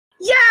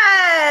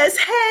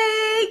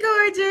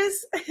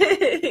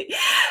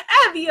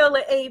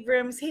Viola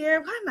Abrams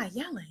here. Why am I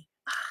yelling?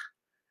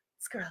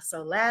 This girl's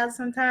so loud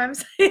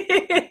sometimes.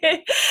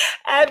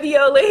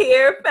 Viola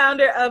here,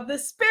 founder of the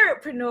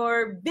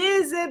Spiritpreneur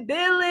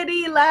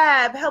Visibility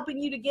Lab,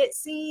 helping you to get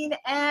seen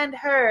and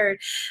heard.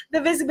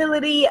 The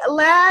Visibility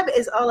Lab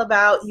is all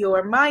about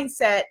your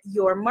mindset,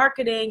 your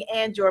marketing,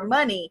 and your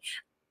money,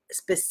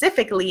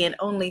 specifically and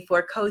only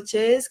for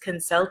coaches,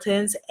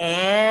 consultants,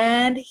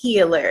 and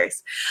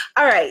healers.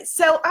 All right,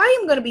 so I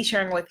am going to be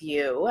sharing with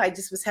you, I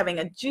just was having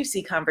a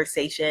juicy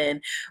conversation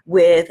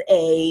with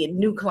a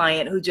new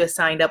client who just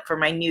signed up for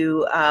my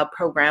new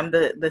program,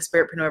 the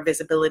Spiritpreneur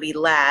Visibility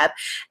Lab,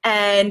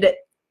 and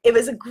it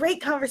was a great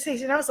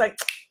conversation. I was like,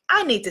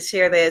 I need to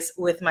share this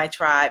with my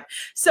tribe.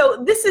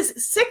 So this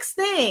is 6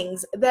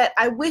 things that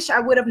I wish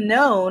I would have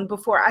known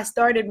before I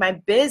started my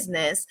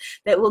business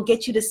that will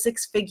get you to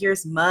 6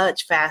 figures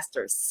much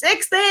faster.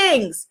 6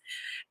 things.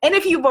 And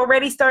if you've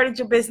already started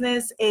your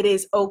business, it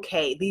is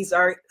okay. These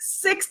are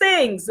 6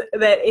 things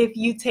that if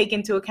you take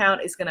into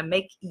account, it's going to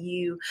make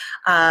you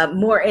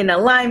more in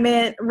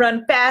alignment,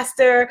 run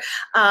faster,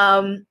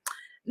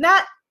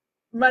 not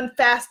run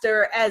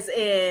faster as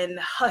in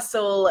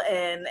hustle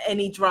and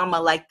any drama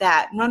like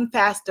that. Run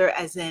faster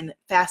as in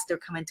faster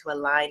come into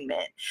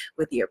alignment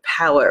with your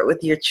power,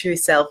 with your true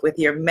self, with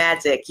your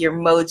magic, your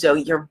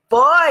mojo, your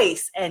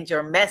voice, and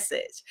your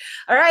message.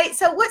 All right,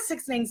 so what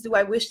 6 things do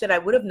I wish that I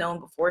would have known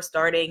before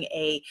starting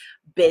a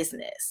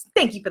business?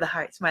 Thank you for the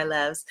hearts, my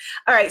loves.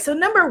 All right, so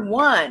number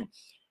 1,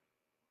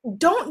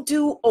 don't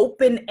do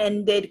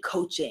open-ended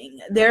coaching.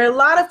 There are a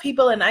lot of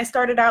people, and I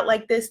started out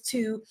like this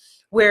too,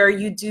 where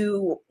you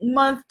do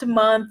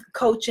month-to-month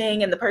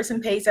coaching and the person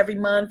pays every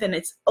month and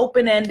it's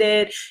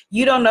open-ended.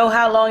 You don't know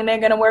how long they're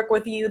going to work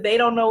with you. They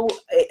don't know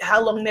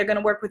how long they're going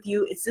to work with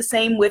you. It's the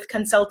same with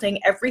consulting.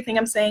 Everything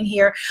I'm saying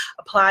here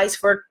applies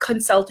for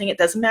consulting. It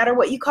doesn't matter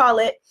what you call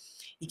it.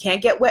 You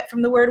can't get wet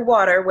from the word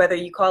water, whether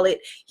you call it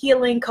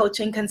healing,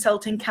 coaching,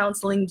 consulting,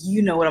 counseling,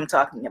 you know what I'm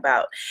talking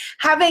about.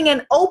 Having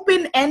an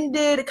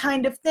open-ended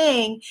kind of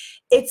thing,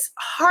 it's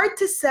hard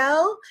to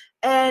sell.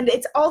 And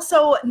it's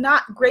also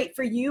not great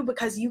for you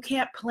because you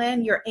can't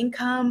plan your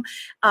income.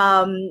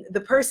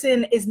 The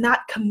person is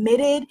not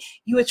committed.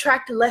 You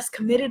attract less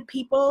committed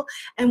people.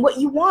 And what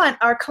you want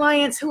are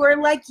clients who are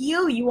like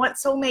you. You want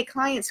soulmate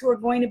clients who are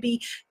going to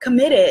be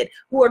committed,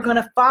 who are going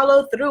to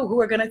follow through, who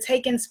are going to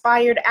take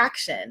inspired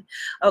action.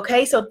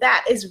 Okay, so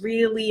that is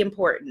really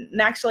important. And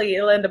actually,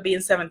 it'll end up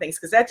being 7 things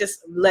because that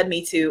just led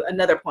me to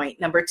another point,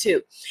 number 2.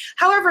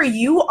 However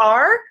you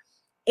are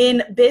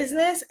in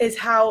business is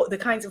how the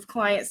kinds of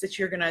clients that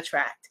you're going to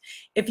attract.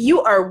 If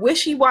you are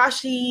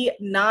wishy-washy,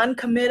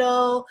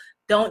 non-committal,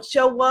 don't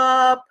show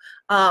up,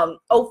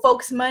 owe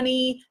folks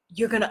money,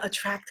 you're going to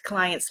attract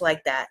clients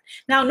like that.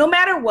 Now, no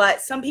matter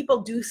what, some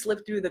people do slip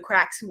through the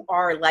cracks who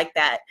are like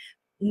that,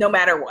 no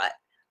matter what.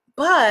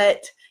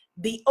 But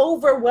the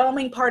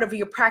overwhelming part of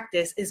your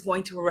practice is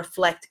going to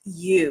reflect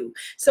you.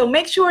 So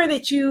make sure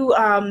that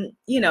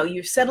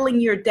you're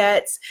settling your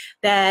debts,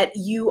 that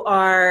you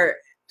are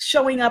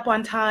showing up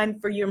on time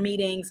for your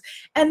meetings,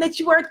 and that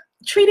you are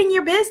treating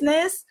your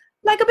business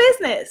like a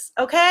business,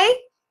 okay?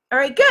 All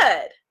right,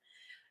 good.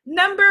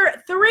 Number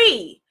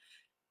 3,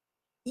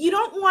 you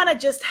don't want to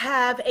just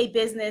have a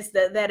business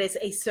that is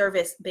a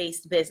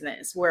service-based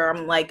business where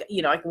I'm like,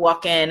 I can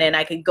walk in and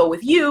I could go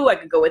with you, I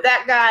could go with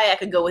that guy, I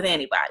could go with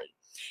anybody.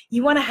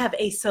 You want to have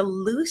a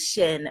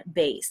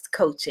solution-based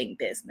coaching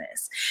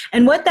business.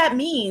 And what that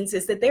means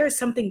is that there is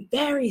something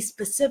very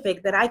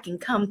specific that I can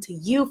come to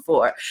you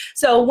for.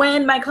 So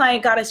when my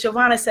client Goddess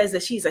Giovanna says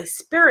that she's a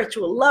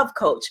spiritual love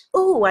coach,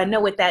 ooh, I know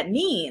what that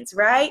means,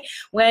 right?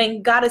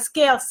 When Goddess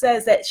Gail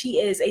says that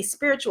she is a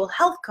spiritual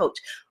health coach,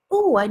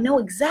 ooh, I know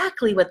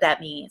exactly what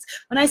that means.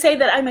 When I say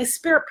that I'm a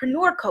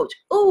spiritpreneur coach,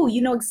 ooh,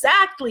 you know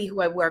exactly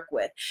who I work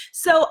with.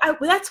 So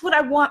that's what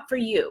I want for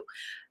you.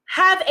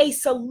 Have a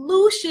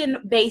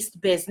solution-based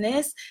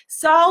business,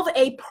 solve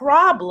a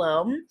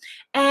problem,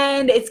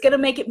 and it's going to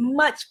make it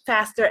much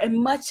faster and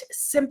much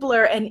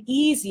simpler and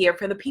easier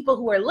for the people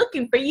who are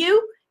looking for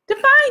you to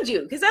find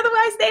you, because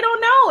otherwise they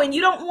don't know, and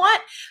you don't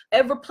want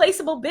a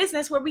replaceable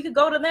business where we could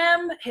go to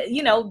them,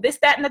 this,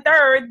 that, and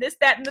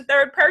the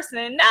third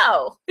person.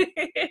 No.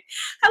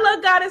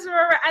 Hello, Goddess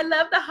Aurora. I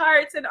love the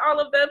hearts and all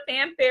of the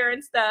fanfare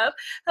and stuff.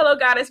 Hello,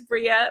 Goddess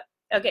Bria.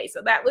 Okay,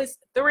 so that was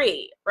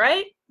 3,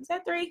 right? Is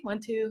that 3? 1,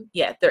 2,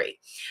 yeah, 3.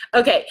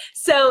 Okay,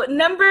 so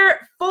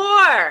number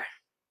 4,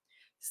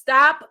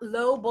 stop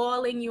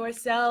lowballing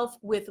yourself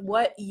with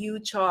what you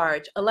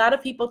charge. A lot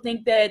of people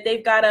think that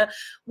they've got to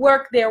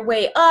work their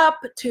way up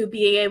to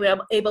be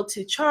able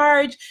to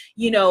charge,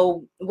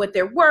 what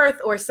they're worth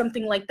or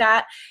something like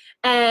that.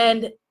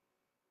 And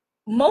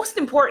most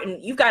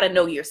important, you've got to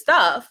know your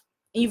stuff.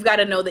 You've got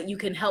to know that you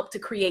can help to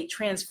create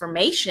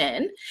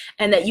transformation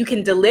and that you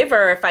can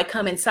deliver. If I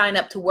come and sign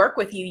up to work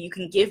with you, you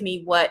can give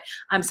me what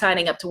I'm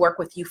signing up to work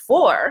with you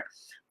for.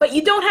 But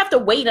you don't have to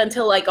wait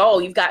until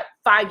you've got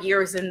 5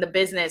 years in the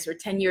business or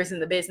 10 years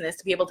in the business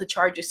to be able to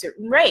charge a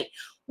certain rate.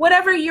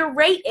 whatever your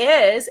rate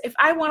is, if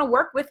I want to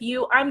work with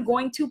you, I'm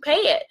going to pay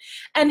it.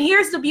 And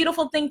here's the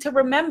beautiful thing to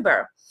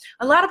remember.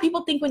 A lot of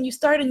people think when you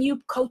start a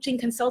new coaching,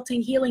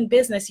 consulting, healing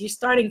business, you're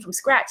starting from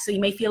scratch. So you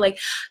may feel like,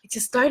 I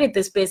just started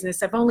this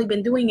business. I've only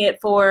been doing it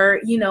for,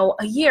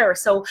 a year,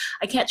 so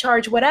I can't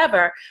charge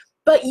whatever.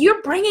 But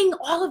you're bringing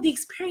all of the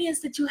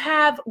experience that you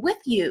have with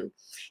you.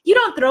 You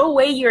don't throw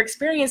away your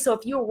experience. So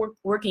if you were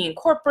working in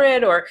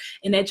corporate or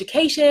in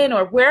education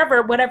or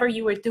wherever, whatever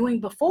you were doing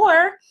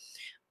before,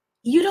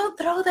 you don't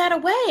throw that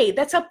away.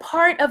 That's a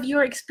part of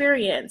your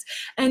experience.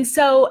 And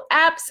so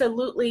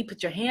absolutely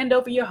put your hand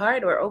over your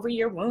heart or over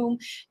your womb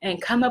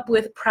and come up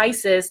with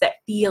prices that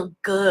feel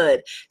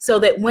good, so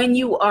that when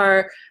you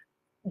are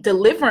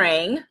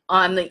delivering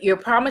on your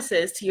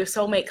promises to your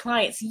soulmate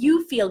clients,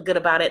 you feel good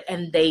about it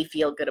and they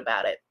feel good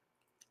about it.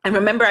 And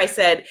remember I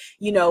said,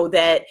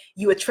 that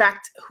you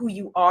attract who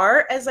you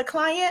are as a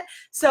client.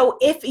 So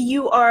if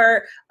you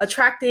are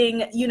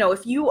attracting,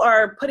 if you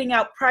are putting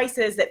out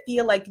prices that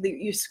feel like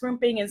you're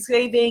scrimping and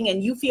saving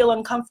and you feel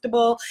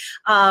uncomfortable,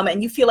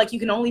 and you feel like you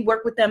can only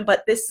work with them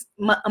but this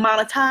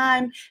amount of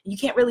time, you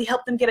can't really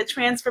help them get a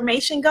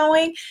transformation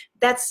going,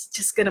 that's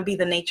just going to be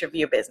the nature of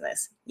your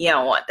business. You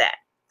don't want that.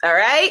 All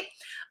right?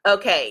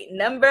 Okay,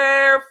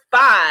 number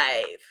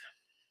 5.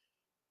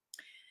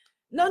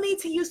 No need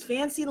to use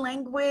fancy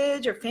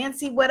language or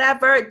fancy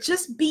whatever.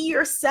 Just be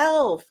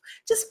yourself.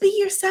 Just be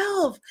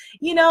yourself.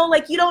 You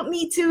don't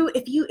need to,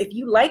 if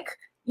you like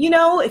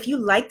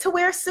to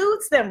wear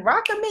suits, then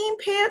rock a main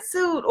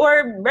pantsuit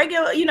or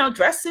regular,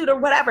 dress suit or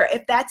whatever,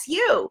 if that's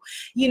you.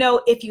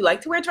 If you like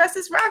to wear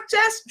dresses, rock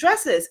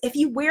dresses. If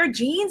you wear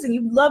jeans and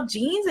you love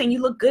jeans and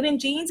you look good in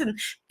jeans and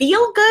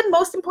feel good,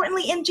 most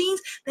importantly in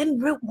jeans,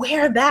 then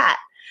wear that.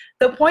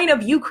 The point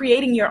of you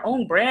creating your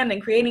own brand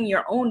and creating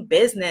your own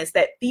business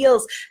that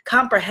feels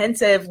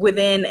comprehensive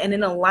within and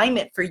in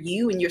alignment for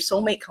you and your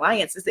soulmate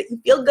clients is that you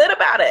feel good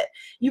about it.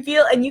 You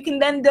feel, and you can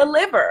then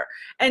deliver.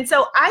 And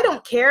so I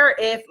don't care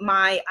if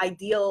my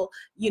ideal,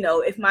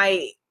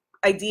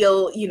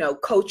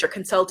 coach or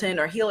consultant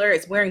or healer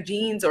is wearing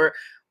jeans or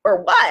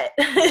what,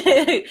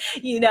 if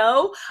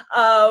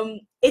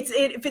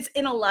it's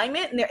in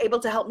alignment and they're able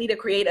to help me to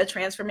create a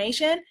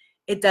transformation,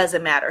 it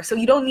doesn't matter. So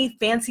you don't need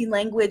fancy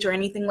language or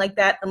anything like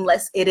that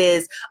unless it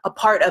is a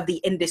part of the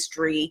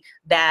industry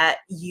that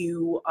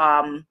you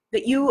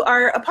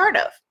are a part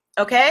of.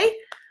 Okay?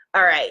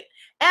 All right.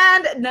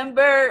 And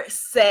number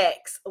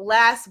 6,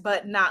 last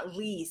but not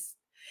least,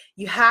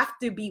 you have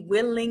to be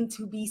willing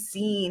to be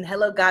seen.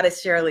 Hello,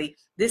 Goddess Shirley.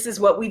 This is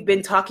what we've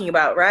been talking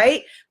about,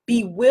 right?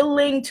 Be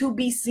willing to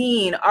be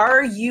seen.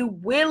 Are you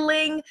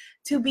willing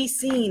to be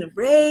seen?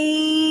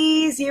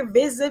 Raise your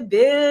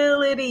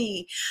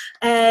visibility.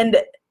 And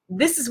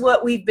this is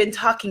what we've been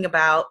talking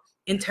about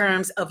in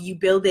terms of you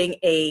building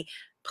a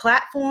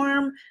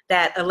platform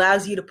that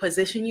allows you to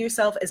position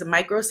yourself as a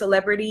micro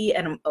celebrity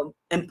and an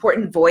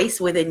important voice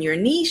within your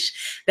niche,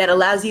 that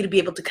allows you to be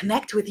able to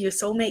connect with your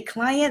soulmate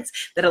clients,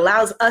 that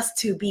allows us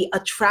to be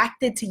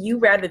attracted to you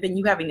rather than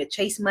you having to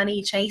chase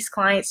money, chase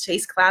clients,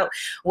 chase clout,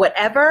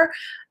 whatever.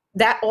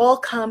 That all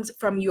comes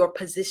from your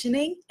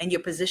positioning, and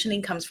your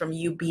positioning comes from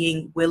you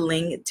being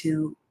willing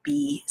to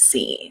be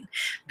seen.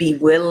 Be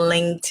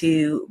willing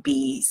to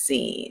be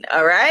seen.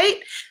 All right?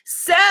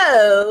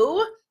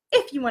 So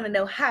if you want to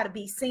know how to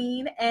be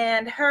seen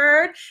and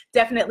heard,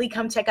 definitely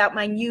come check out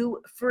my new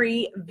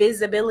free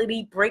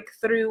visibility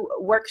breakthrough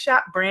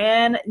workshop,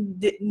 brand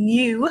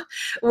new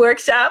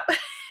workshop.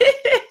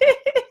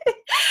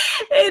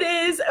 It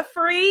is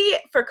free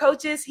for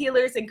coaches,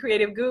 healers, and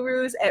creative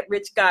gurus at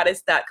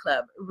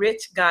richgoddess.club.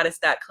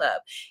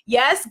 Richgoddess.club.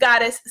 Yes,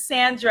 Goddess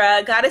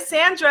Sandra,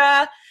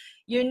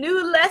 your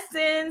new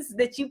lessons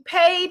that you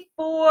paid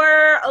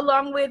for,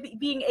 along with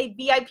being a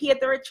VIP at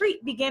the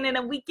retreat, begin in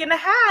a week and a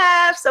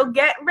half. So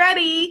get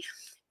ready.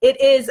 It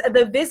is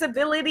the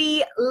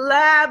Visibility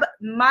Lab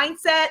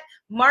Mindset,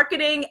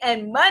 Marketing,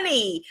 and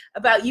Money,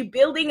 about you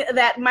building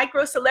that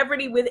micro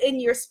celebrity within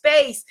your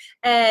space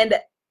and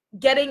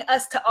getting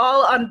us to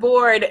all on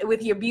board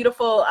with your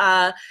beautiful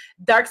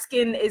Dark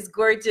Skin is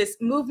Gorgeous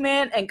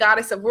movement. And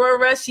Goddess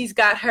Aurora, she's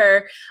got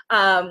her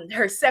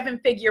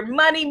 7-figure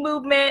money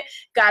movement.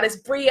 Goddess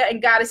Bria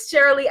and Goddess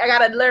Shirley, I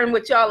gotta learn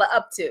what y'all are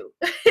up to.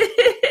 All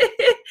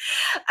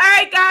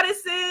right,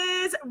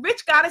 goddesses,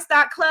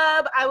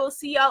 richgoddess.club. I will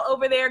see y'all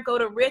over there. Go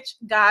to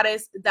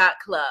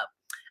richgoddess.club.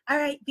 All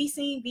right, be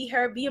seen, be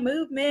heard, be a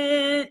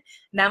movement.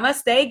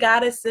 Namaste,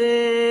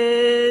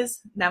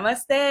 goddesses.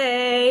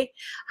 Namaste.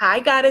 Hi,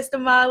 Goddess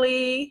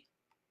Damali.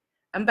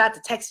 I'm about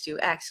to text you,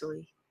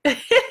 actually.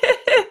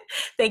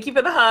 Thank you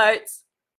for the hearts.